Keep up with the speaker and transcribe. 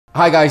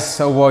Hi guys,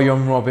 so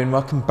I'm Robin.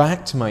 Welcome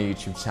back to my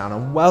YouTube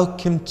channel.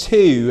 Welcome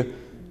to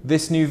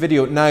this new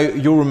video. Now,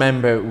 you'll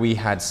remember we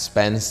had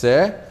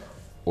Spencer,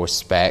 or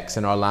Specs,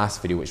 in our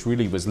last video, which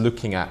really was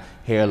looking at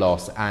hair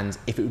loss and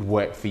if it would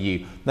work for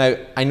you. Now,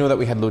 I know that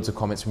we had loads of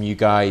comments from you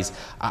guys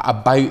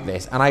about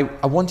this, and I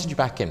wanted you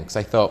back in because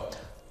I thought,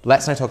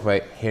 let's now talk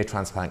about hair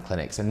transplant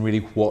clinics and really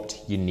what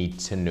you need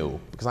to know.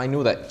 Because I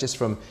know that just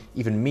from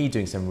even me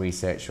doing some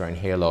research around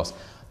hair loss,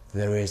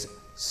 there is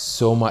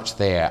so much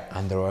there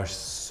and there are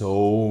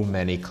so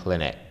many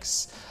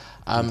clinics.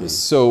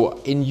 So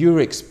in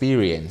your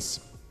experience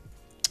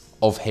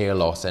of hair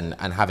loss and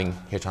having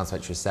hair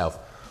transplants yourself,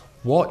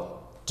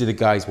 what do the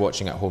guys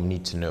watching at home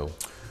need to know?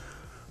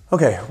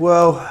 Okay,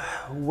 well,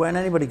 when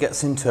anybody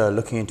gets into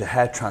looking into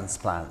hair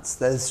transplants,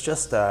 there's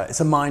just it's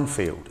a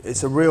minefield.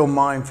 It's a real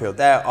minefield.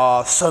 There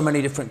are so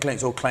many different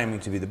clinics all claiming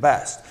to be the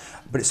best,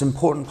 but it's an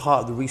important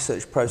part of the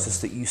research process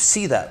that you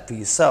see that for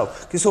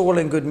yourself. It's all well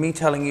and good me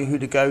telling you who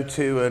to go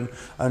to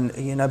and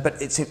you know,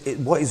 but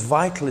what is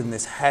vital in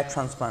this hair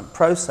transplant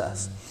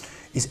process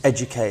is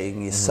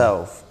educating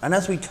yourself. And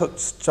as we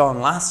touched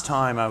on last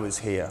time I was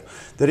here,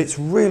 that it's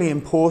really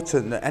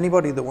important that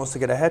anybody that wants to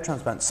get a hair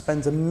transplant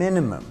spends a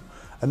minimum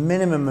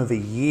of a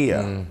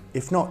year,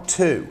 if not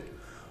two,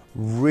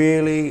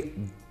 really,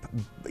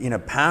 you know,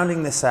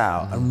 pounding this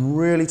out and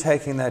really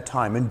taking their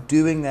time and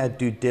doing their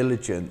due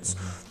diligence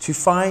to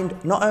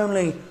find not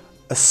only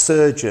a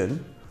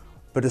surgeon,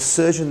 but a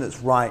surgeon that's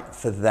right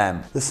for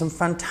them. There's some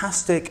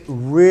fantastic,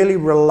 really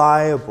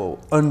reliable,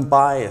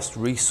 unbiased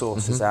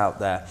resources out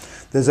there.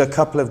 There's a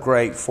couple of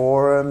great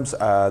forums,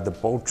 the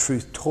Bold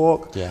Truth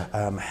Talk,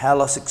 Hair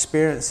Loss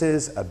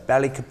Experiences,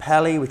 Belly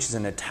Capelli, which is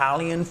an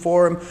Italian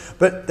forum,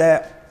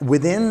 but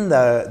within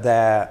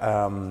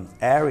their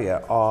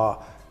area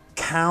are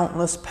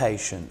countless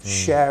patients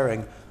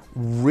sharing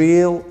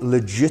real,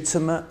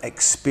 legitimate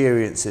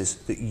experiences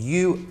that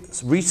you,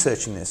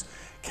 researching this,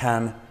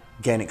 can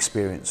gain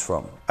experience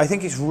from. I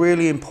think it's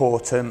really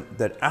important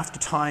that after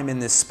time in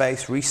this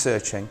space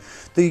researching,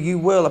 that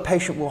a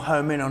patient will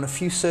home in on a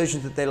few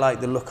surgeons that they like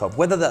the look of,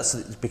 whether that's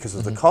because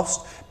of the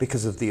cost,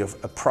 because of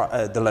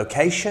the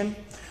location,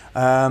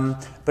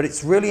 but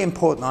it's really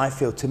important, I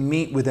feel, to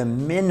meet with a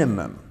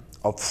minimum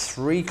of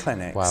 3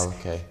 clinics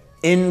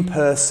in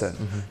person.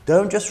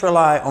 Don't just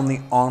rely on the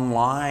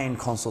online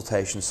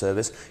consultation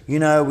service. You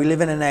know, we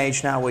live in an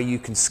age now where you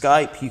can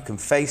Skype, you can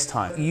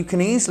FaceTime. You can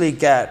easily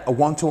get a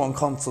one-to-one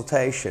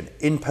consultation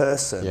in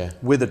person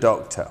with a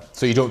doctor.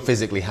 So you don't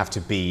physically have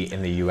to be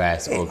in the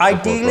US or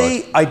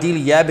ideally,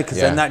 yeah, because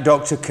then that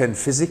doctor can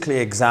physically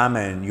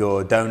examine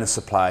your donor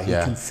supply. He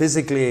can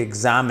physically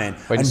examine.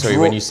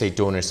 When you say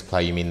donor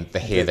supply, you mean the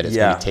hair that it's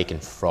going to be taken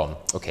from.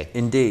 Okay.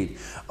 Indeed.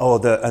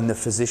 And the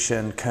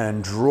physician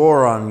can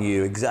draw on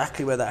you exactly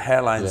where that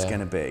hairline is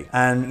going to be,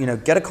 and you know,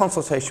 get a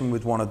consultation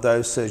with one of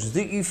those surgeons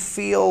that you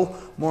feel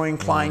more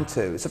inclined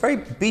to. It's a very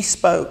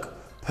bespoke,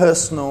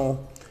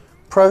 personal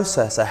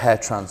process, a hair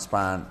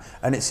transplant,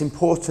 and it's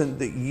important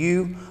that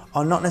you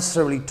are not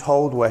necessarily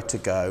told where to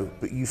go,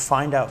 but you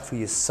find out for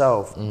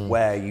yourself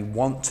where you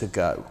want to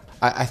go.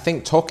 I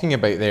think talking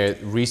about their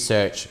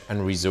research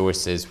and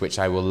resources, which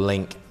I will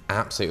link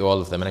absolutely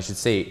all of them, and I should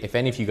say, if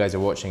any of you guys are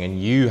watching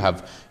and you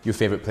have your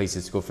favorite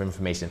places to go for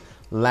information,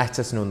 let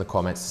us know in the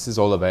comments. This is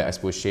all about, I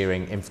suppose,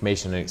 sharing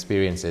information and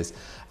experiences.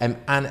 And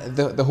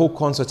the whole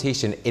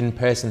consultation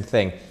in-person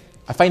thing,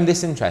 I find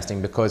this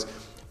interesting because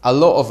a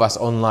lot of us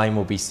online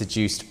will be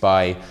seduced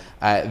by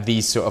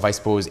these sort of, I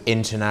suppose,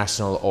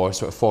 international or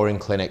sort of foreign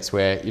clinics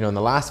where, you know, in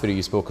the last video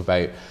you spoke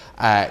about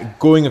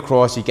going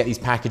across, you get these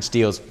package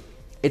deals.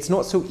 It's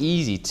not so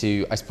easy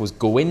to, I suppose,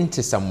 go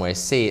into somewhere,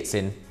 say it's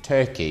in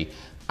Turkey,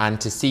 and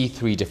to see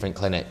 3 different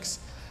clinics.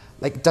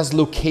 Like, does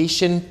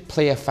location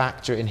play a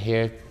factor in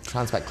hair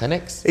transplant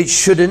clinics? It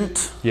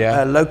shouldn't.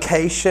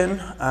 Location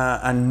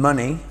and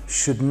money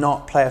should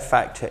not play a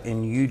factor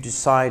in you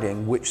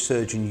deciding which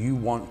surgeon you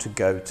want to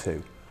go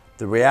to.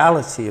 The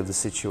reality of the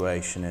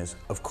situation is,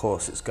 of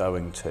course, it's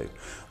going to.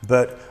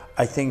 But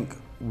I think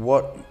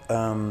what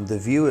the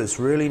viewers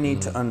really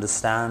need to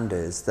understand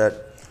is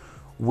that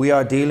we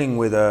are dealing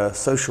with a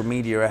social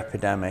media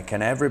epidemic,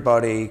 and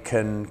everybody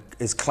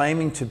is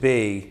claiming to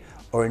be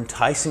or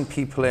enticing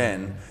people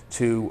in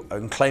to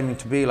and claiming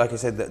to be, like I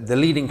said, the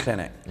leading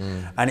clinic.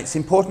 And it's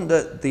important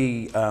that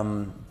the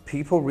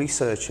people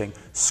researching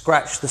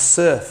scratch the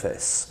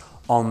surface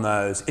on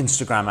those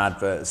Instagram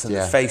adverts and the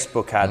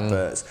Facebook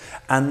adverts,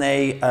 and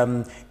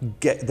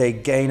they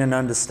gain an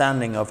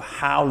understanding of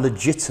how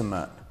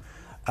legitimate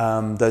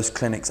those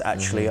clinics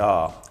actually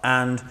are.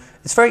 And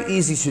it's very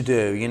easy to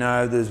do, you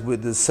know,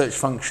 with the search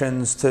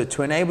functions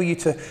to enable you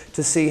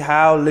to see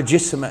how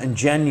legitimate and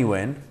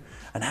genuine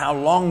and how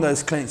long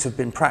those clinics have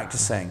been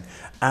practicing,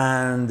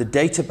 and the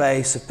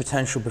database of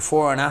potential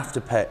before and after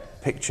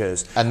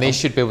pictures. And they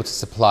should be able to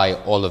supply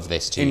all of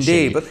this to you.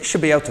 Indeed, but they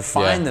should be able to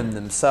find them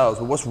themselves.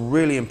 But what's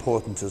really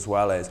important as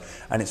well is,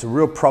 and it's a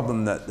real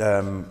problem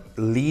that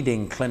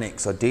leading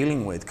clinics are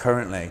dealing with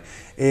currently,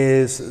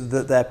 is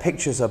that their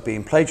pictures are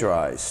being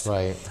plagiarized.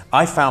 Right.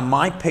 I found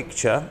my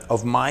picture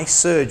of my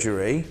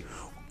surgery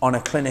on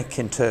a clinic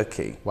in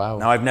Turkey. Wow.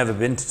 Now, I've never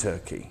been to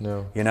Turkey.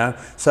 No. You know?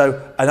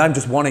 So, and I'm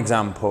just one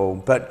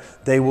example, but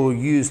they will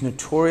use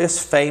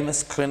notorious,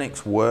 famous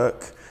clinics'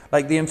 work,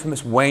 like the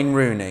infamous Wayne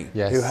Rooney,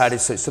 Yes. who had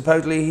his,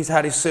 supposedly he's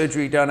had his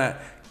surgery done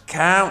at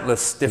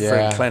countless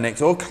different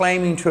clinics, all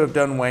claiming to have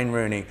done Wayne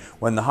Rooney,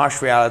 when the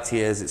harsh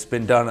reality is it's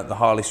been done at the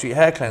Harley Street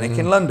Hair Clinic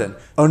in London.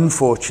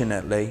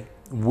 Unfortunately,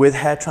 with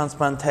hair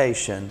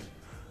transplantation,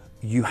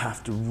 you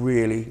have to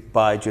really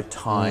bide your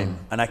time.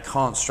 And I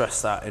can't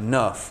stress that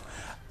enough.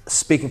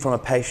 Speaking from a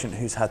patient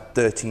who's had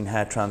 13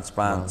 hair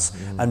transplants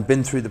and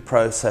been through the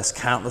process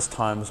countless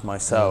times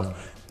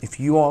myself, if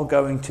you are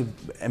going to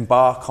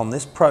embark on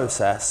this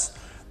process,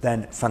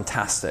 then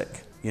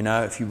fantastic. You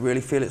know, if you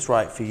really feel it's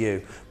right for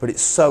you. But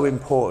it's so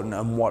important,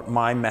 and what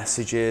my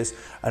message is,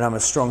 and I'm a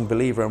strong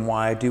believer in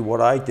why I do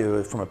what I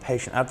do from a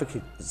patient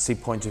advocacy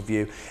point of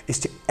view, is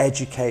to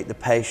educate the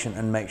patient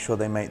and make sure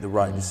they make the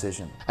right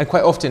decision. And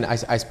quite often, I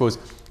suppose,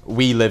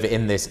 we live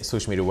in this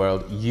social media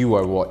world. You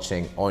are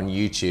watching on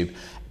YouTube.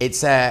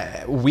 It's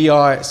we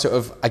are sort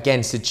of,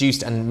 again,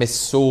 seduced and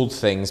missold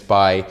things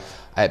by,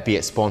 be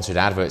it sponsored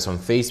adverts on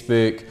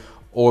Facebook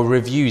or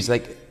reviews.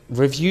 Like,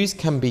 reviews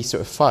can be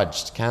sort of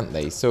fudged, can't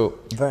they? So,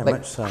 Very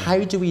much so.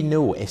 How do we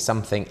know if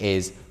something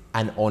is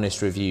an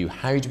honest review?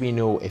 How do we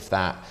know if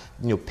that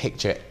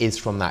picture is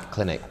from that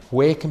clinic?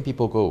 Where can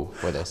people go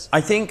for this?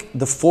 I think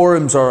the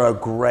forums are a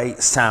great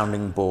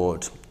sounding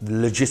board,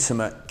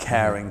 legitimate,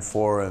 caring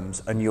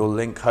forums, and you'll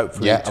link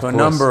hopefully to a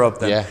number of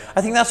them. Yeah.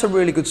 I think that's a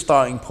really good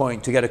starting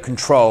point to get a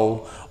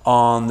control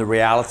on the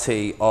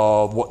reality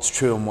of what's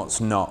true and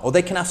what's not. Or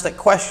they can ask that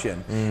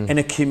question in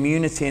a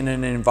community, in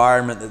an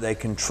environment that they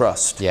can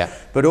trust. Yeah.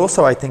 But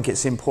also I think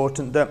it's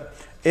important that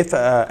if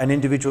an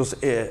individual's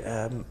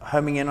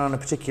homing in on a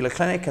particular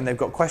clinic and they've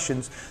got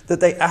questions,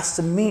 that they ask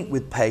to meet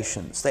with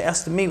patients. They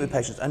ask to meet with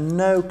patients, and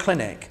no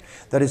clinic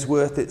that is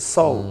worth its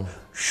salt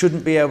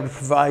shouldn't be able to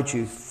provide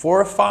you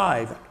 4 or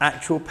 5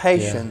 actual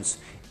patients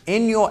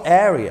in your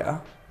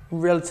area,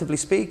 relatively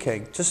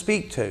speaking, to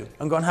speak to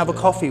and go and have a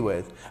coffee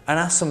with and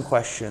ask some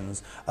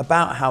questions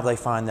about how they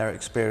find their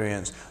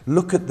experience,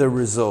 look at the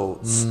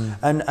results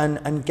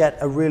and get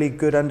a really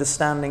good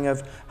understanding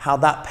of how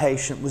that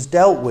patient was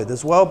dealt with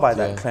as well by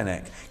that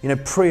clinic, you know,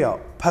 pre-op,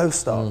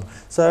 post-op.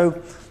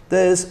 So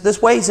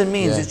there's ways and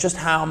means. It's just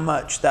how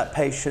much that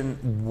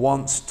patient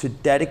wants to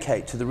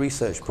dedicate to the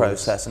research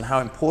process and how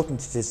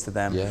important it is to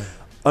them.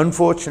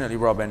 Unfortunately,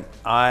 Robin,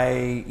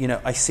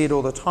 I see it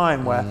all the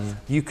time where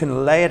you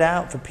can lay it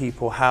out for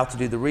people how to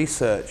do the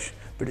research,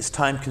 but it's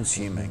time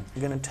consuming.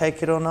 You're going to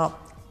take it or not?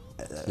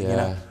 You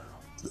know,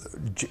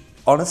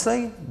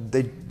 honestly,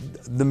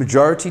 the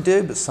majority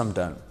do, but some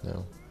don't.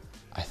 No.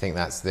 I think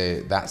that's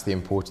the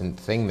important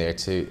thing there,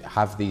 to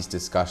have these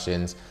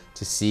discussions,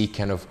 to see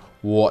kind of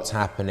what's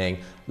happening,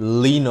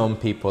 lean on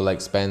people like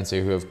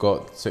Spencer who have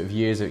got sort of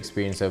years of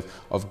experience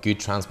of good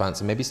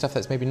transplants and maybe stuff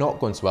that's maybe not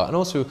going so well. And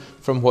also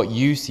from what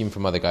you've seen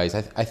from other guys,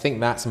 I think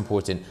that's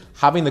important.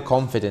 Having the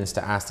confidence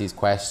to ask these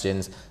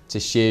questions, to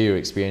share your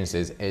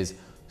experiences is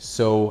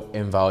so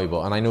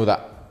invaluable. And I know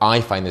that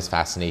I find this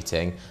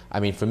fascinating. I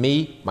mean, for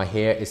me, my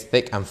hair is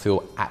thick and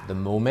full at the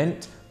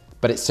moment,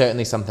 but it's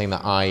certainly something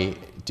that I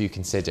do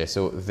consider.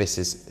 So this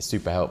is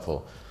super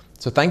helpful.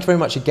 So thank you very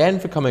much again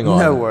for coming on.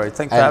 No worries,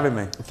 thanks for having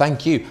me.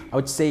 Thank you. I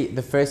would say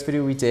the first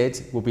video we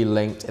did will be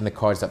linked in the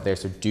cards up there,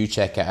 so do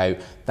check it out.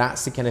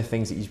 That's the kind of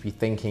things that you should be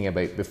thinking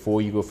about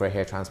before you go for a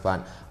hair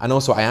transplant. And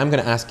also, I am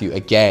going to ask you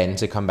again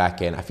to come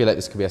back in. I feel like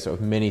this could be a sort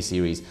of mini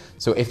series.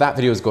 So if that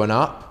video is going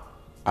up,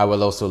 I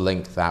will also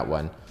link that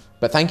one.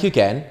 But thank you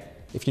again.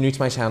 If you're new to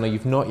my channel,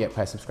 you've not yet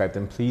pressed subscribe,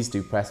 then please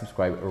do press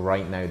subscribe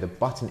right now. The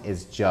button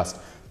is just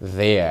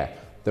there.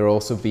 There will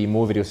also be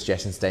more video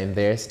suggestions down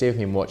there. Stay with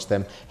me and watch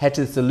them. Head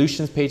to the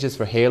solutions pages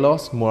for hair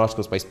loss, more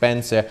articles by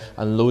Spencer,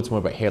 and loads more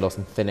about hair loss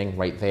and thinning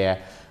right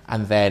there.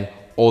 And then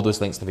all those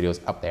links to the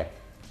videos up there.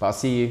 But I'll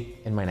see you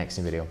in my next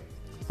video.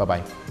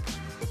 Bye-bye.